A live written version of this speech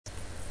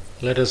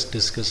Let us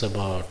discuss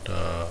about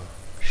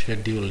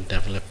schedule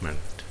development.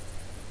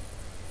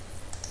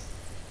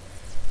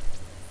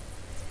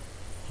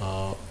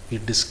 We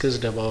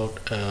discussed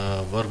about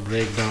work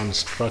breakdown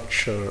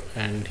structure,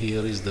 and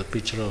here is the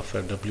picture of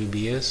a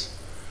WBS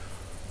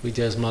which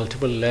has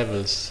multiple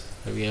levels.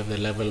 We have the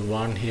level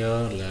 1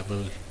 here,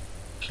 level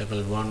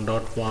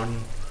 1.1,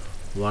 1.2,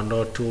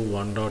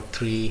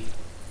 1.3,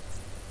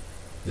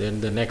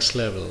 then the next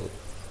level,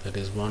 that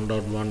is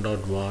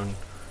 1.1.1.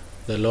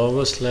 The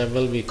lowest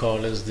level we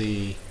call as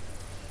the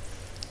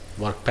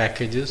work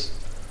packages,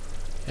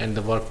 and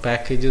the work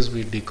packages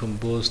we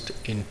decomposed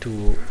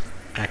into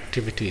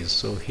activities.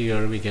 So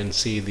here we can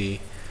see the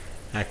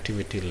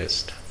activity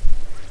list.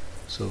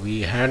 So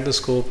we had the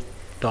scope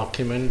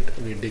document,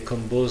 we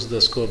decomposed the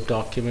scope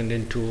document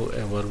into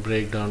a work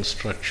breakdown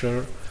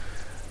structure,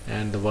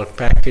 and the work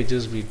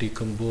packages we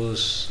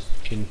decompose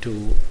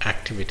into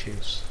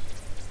activities.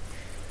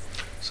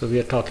 So we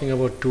are talking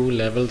about two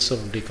levels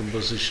of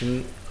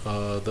decomposition.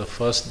 The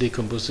first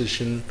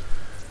decomposition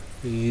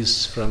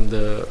is from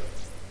the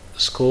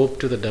scope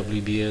to the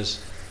WBS,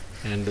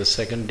 and the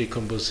second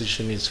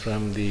decomposition is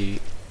from the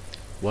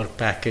work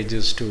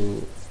packages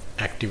to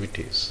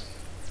activities.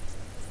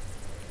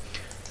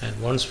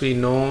 And once we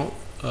know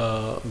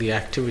the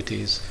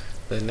activities,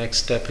 the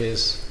next step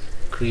is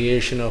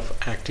creation of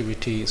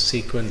activity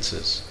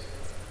sequences.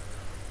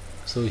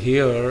 So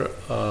here,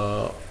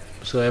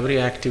 so every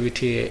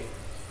activity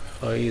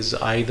is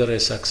either a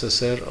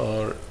successor,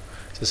 or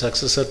it's a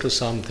successor to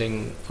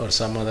something or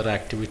some other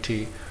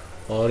activity,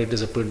 or it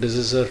is a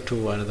predecessor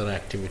to another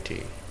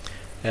activity.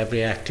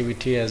 Every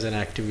activity has an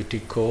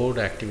activity code,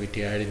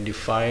 activity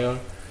identifier,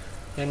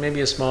 and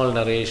maybe a small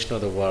narration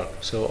of the work.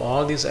 So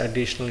all this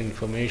additional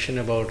information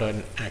about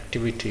an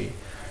activity,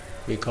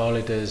 we call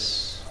it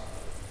as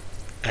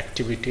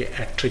activity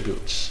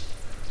attributes.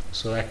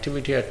 So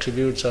activity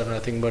attributes are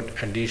nothing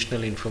but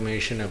additional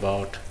information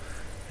about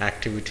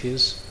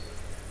activities.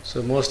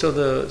 So most of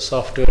the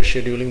software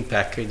scheduling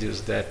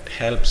packages that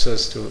helps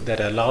us to, that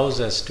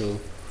allows us to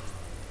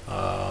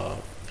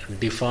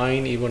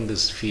define even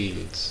these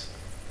fields.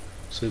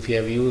 So if you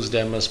have used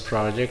MS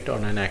Project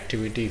on an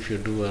activity, if you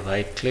do a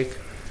right click,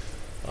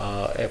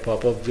 a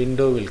pop-up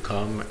window will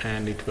come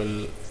and it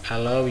will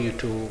allow you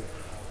to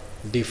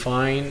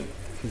define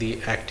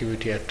the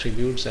activity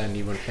attributes and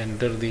even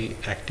enter the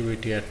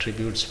activity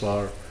attributes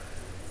for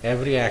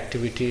every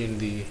activity in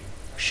the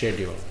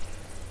schedule.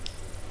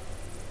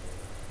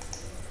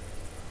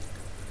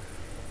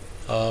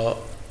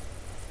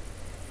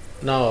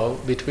 Now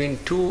between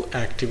two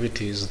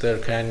activities there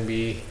can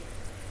be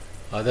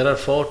there are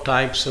four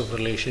types of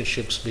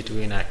relationships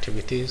between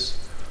activities.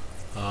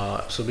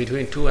 So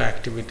between two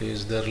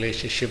activities the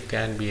relationship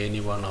can be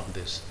any one of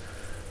this.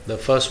 The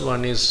first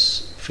one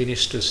is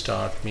finish to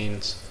start,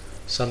 means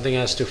something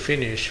has to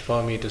finish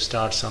for me to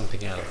start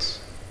something else.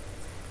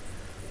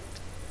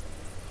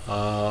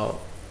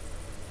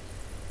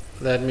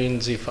 That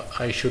means if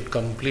I should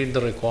complete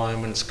the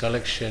requirements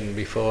collection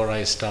before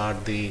I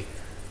start the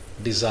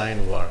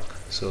design work.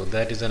 So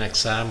that is an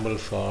example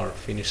for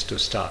finish to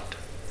start.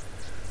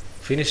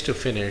 Finish to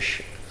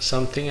finish,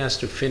 something has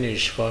to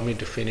finish for me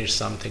to finish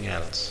something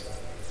else.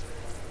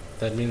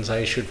 That means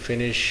I should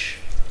finish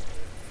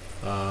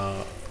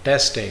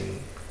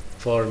testing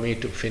for me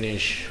to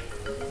finish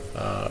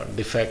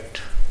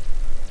defect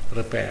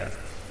repair.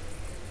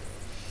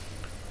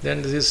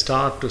 Then this is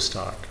start to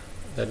start.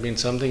 That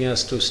means something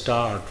has to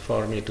start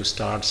for me to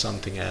start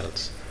something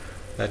else.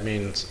 That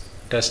means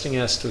testing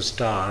has to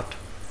start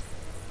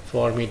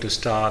for me to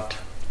start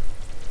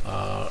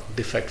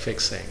defect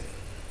fixing.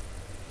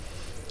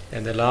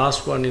 And the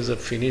last one is a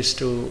finish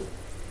to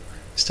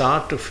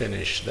start to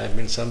finish. That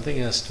means something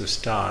has to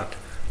start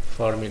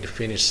for me to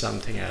finish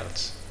something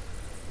else.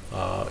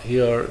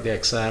 Here the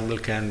example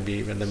can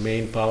be when the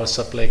main power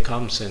supply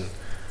comes in,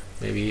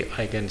 maybe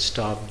I can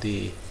stop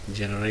the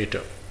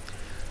generator.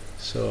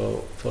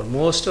 So for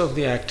most of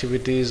the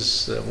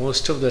activities,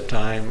 most of the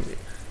time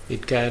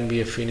it can be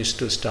a finish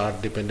to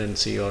start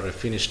dependency, or a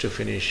finish to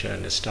finish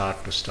and a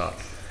start to start.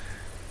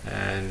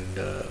 And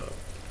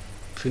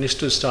finish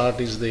to start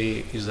is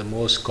the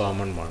most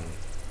common one.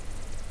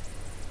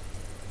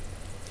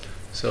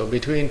 So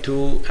between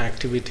two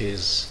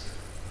activities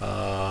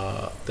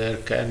there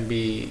can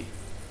be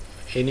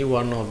any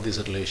one of this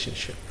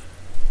relationship.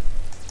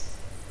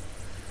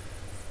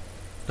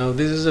 Now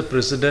this is a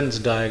precedence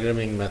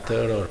diagramming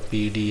method, or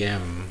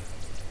PDM.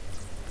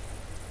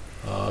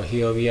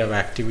 Here we have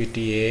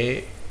activity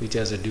A, which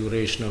has a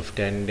duration of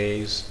 10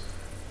 days.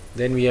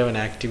 Then we have an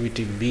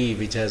activity B,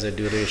 which has a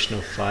duration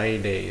of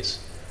 5 days.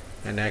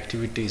 And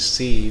activity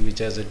C, which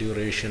has a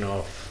duration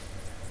of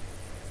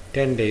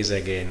 10 days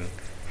again.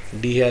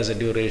 D has a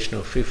duration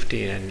of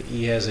 15, and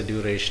E has a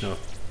duration of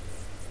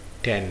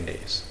 10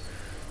 days.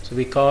 So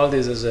we call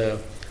this as a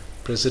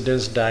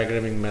precedence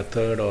diagramming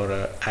method, or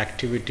a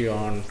activity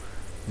on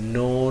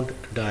node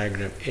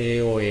diagram,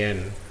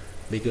 AON,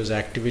 because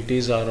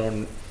activities are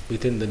on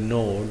within the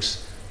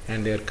nodes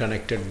and they are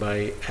connected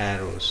by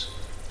arrows.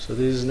 So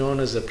this is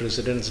known as the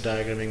precedence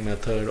diagramming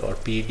method, or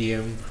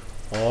PDM,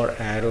 or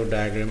arrow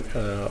diagram,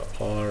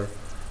 or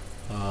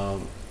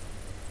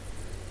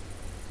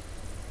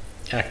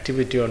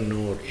activity on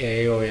node,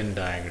 AON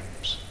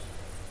diagrams.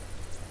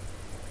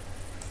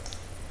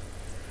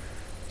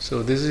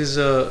 So this is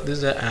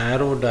an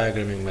arrow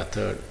diagramming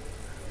method.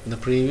 In the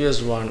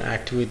previous one,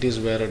 activities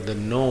were at the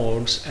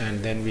nodes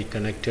and then we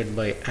connected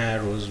by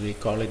arrows. We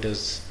called it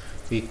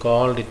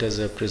as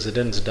a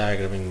precedence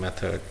diagramming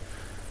method.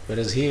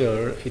 Whereas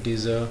here it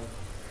is a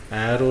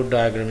arrow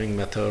diagramming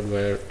method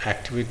where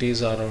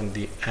activities are on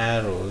the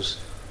arrows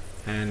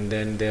and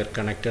then they are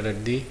connected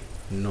at the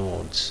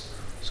nodes.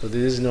 So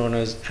this is known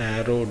as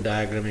arrow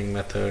diagramming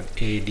method,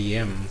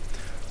 ADM,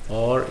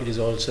 or it is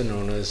also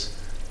known as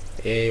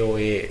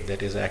AOA,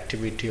 that is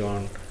activity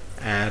on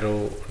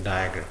arrow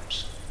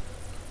diagrams.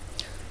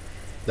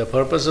 The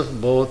purpose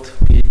of both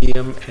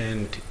PDM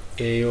and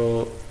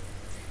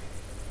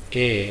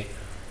AOA,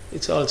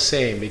 it's all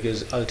same,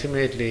 because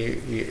ultimately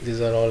these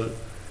are all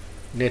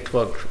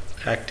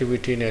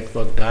activity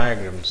network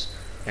diagrams,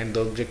 and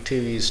the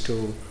objective is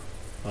to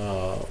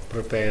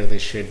prepare the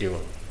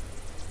schedule.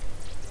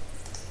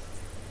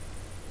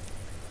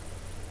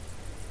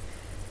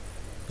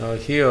 Now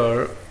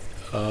here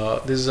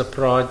this is a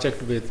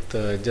project with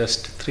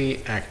just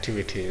 3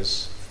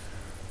 activities.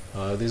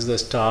 This is the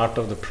start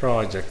of the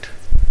project,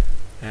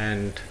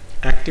 and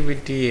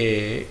activity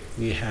A,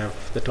 we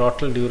have the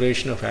total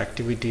duration of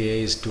activity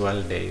A is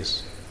 12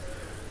 days,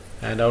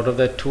 and out of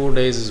that 2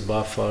 days is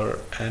buffer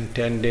and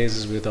 10 days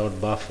is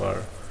without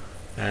buffer,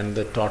 and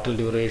the total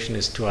duration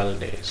is 12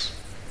 days.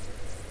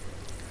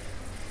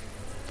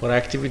 For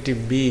activity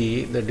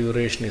B, the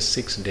duration is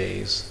 6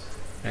 days,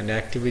 and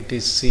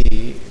activity C,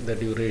 the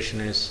duration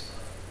is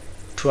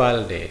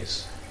 12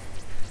 days.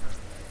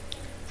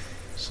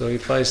 So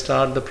if I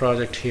start the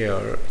project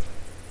here,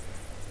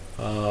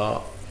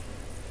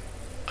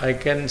 I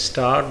can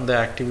start the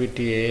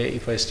activity A.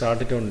 If I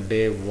start it on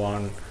day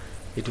 1,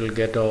 it will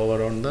get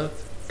over on the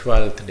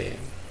 12th day.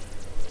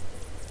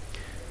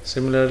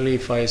 Similarly,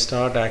 if I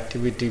start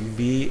activity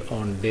B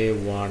on day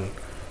 1,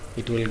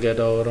 it will get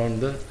over on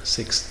the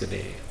 6th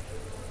day.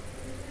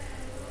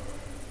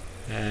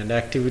 And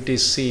activity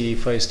C,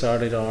 if I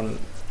start it on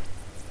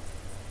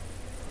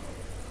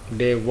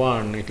day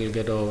 1, it will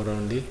get over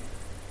on the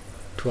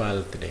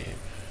 12th day.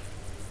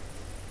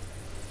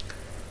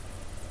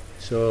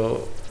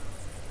 So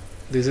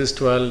this is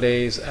 12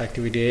 days,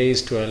 activity A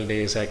is 12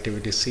 days,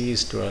 activity C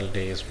is 12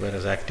 days,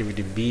 whereas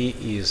activity B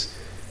is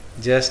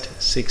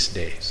just 6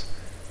 days.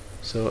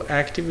 So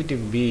activity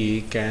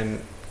B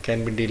can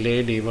be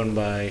delayed even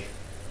by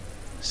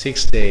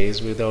 6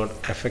 days without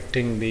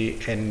affecting the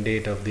end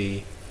date of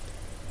the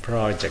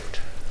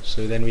project.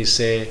 So then we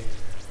say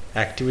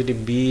activity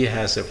B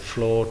has a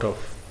float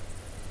of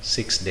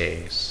 6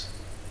 days.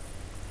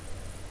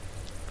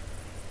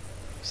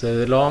 So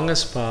the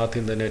longest path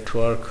in the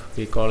network,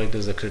 we call it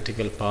as the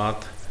critical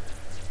path,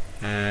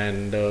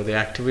 and the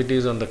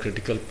activities on the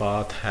critical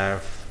path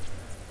have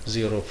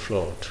 0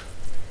 float.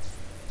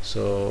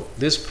 So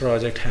this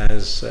project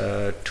has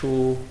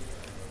 2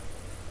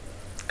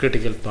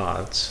 critical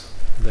paths.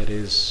 That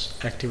is,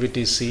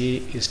 activity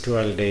C is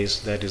 12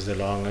 days, that is the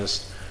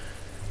longest.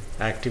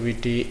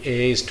 Activity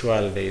A is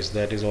 12 days,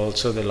 that is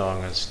also the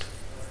longest.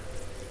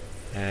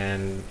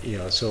 And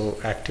so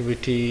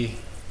activity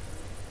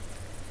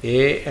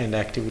A and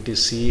activity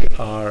C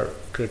are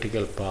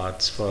critical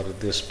paths for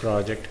this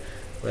project,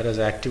 whereas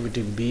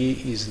activity B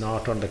is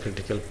not on the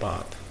critical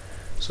path.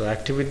 So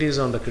activities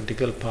on the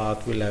critical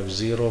path will have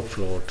 0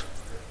 float,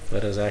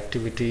 whereas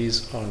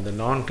activities on the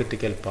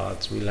non-critical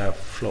paths will have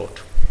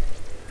float.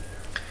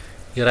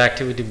 Your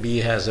activity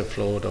B has a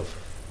float of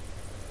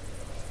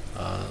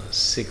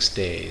 6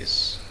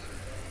 days,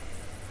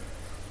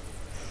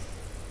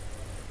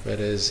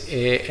 whereas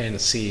A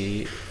and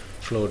C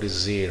float is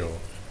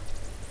 0.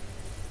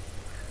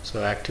 So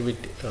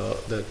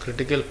the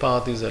critical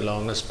path is the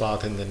longest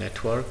path in the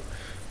network.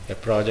 A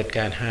project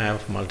can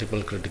have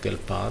multiple critical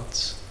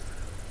paths.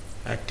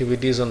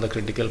 Activities on the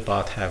critical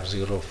path have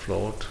 0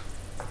 float.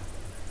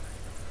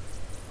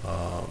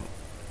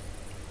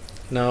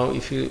 Now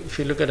if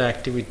you look at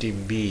activity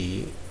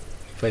B,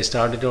 if I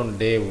start it on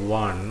day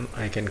 1,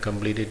 I can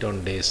complete it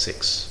on day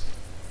 6.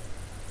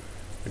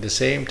 At the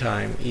same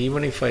time,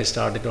 even if I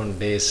start it on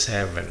day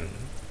 7,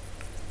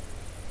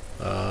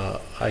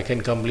 I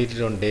can complete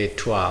it on day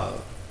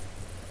 12,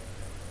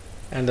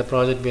 and the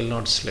project will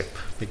not slip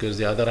because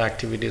the other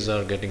activities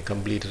are getting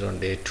completed on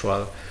day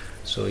 12.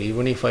 So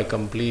even if I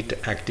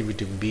complete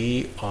activity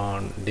B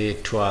on day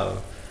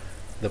 12,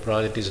 the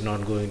project is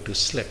not going to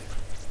slip.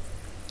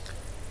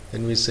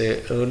 Then we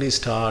say early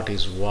start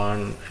is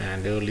 1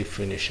 and early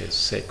finish is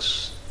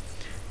 6.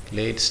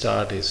 Late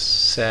start is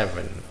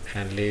 7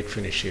 and late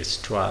finish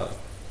is 12.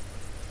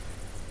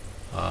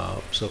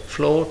 So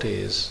float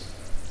is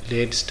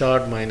late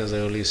start minus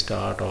early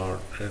start, or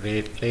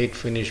late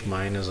finish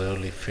minus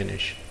early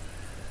finish.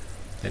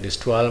 That is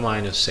 12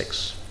 minus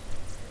 6.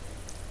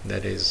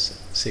 That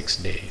is 6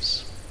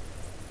 days.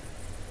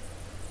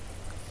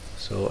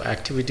 So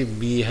activity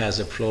B has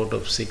a float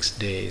of 6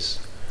 days,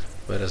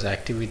 whereas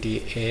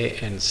activity A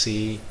and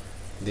C,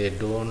 they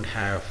don't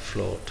have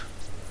float,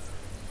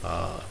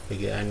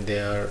 and they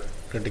are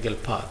critical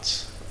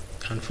paths.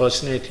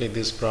 Unfortunately,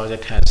 this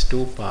project has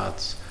 2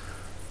 paths,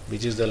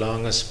 which is the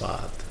longest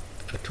path,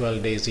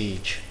 12 days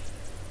each.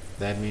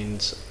 That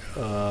means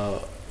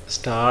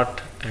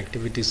start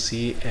activity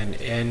C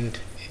and end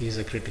is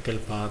a critical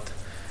path,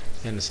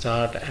 and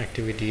start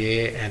activity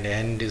A and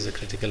end is a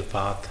critical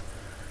path,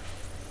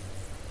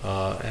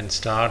 and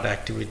start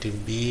activity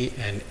B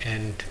and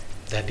end,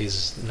 that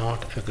is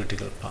not a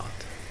critical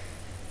path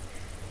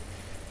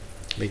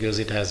because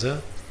it has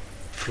a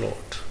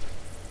float.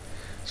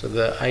 So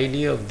the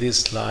idea of this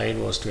slide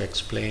was to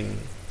explain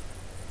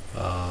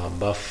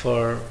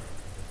buffer,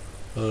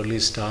 early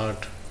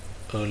start,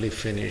 early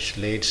finish,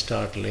 late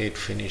start, late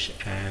finish,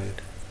 and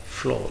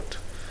float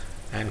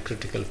and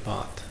critical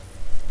path.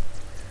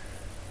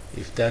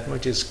 If that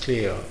much is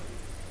clear,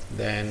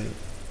 then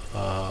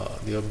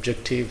the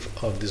objective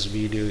of this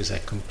video is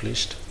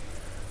accomplished,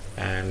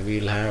 and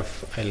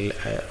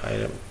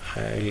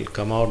I'll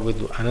come out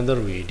with another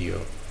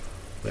video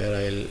where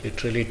I'll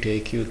literally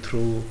take you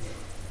through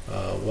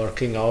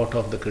working out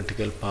of the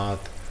critical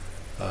path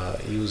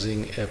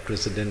using a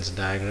precedence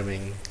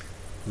diagramming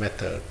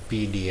method,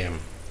 PDM.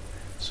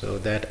 So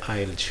that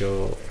I'll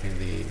show in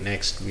the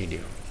next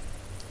video.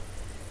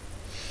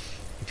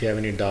 If you have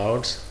any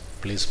doubts,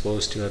 please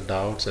post your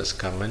doubts as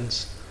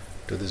comments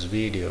to this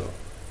video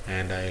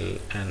and I'll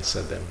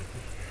answer them.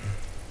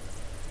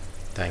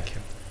 Thank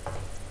you.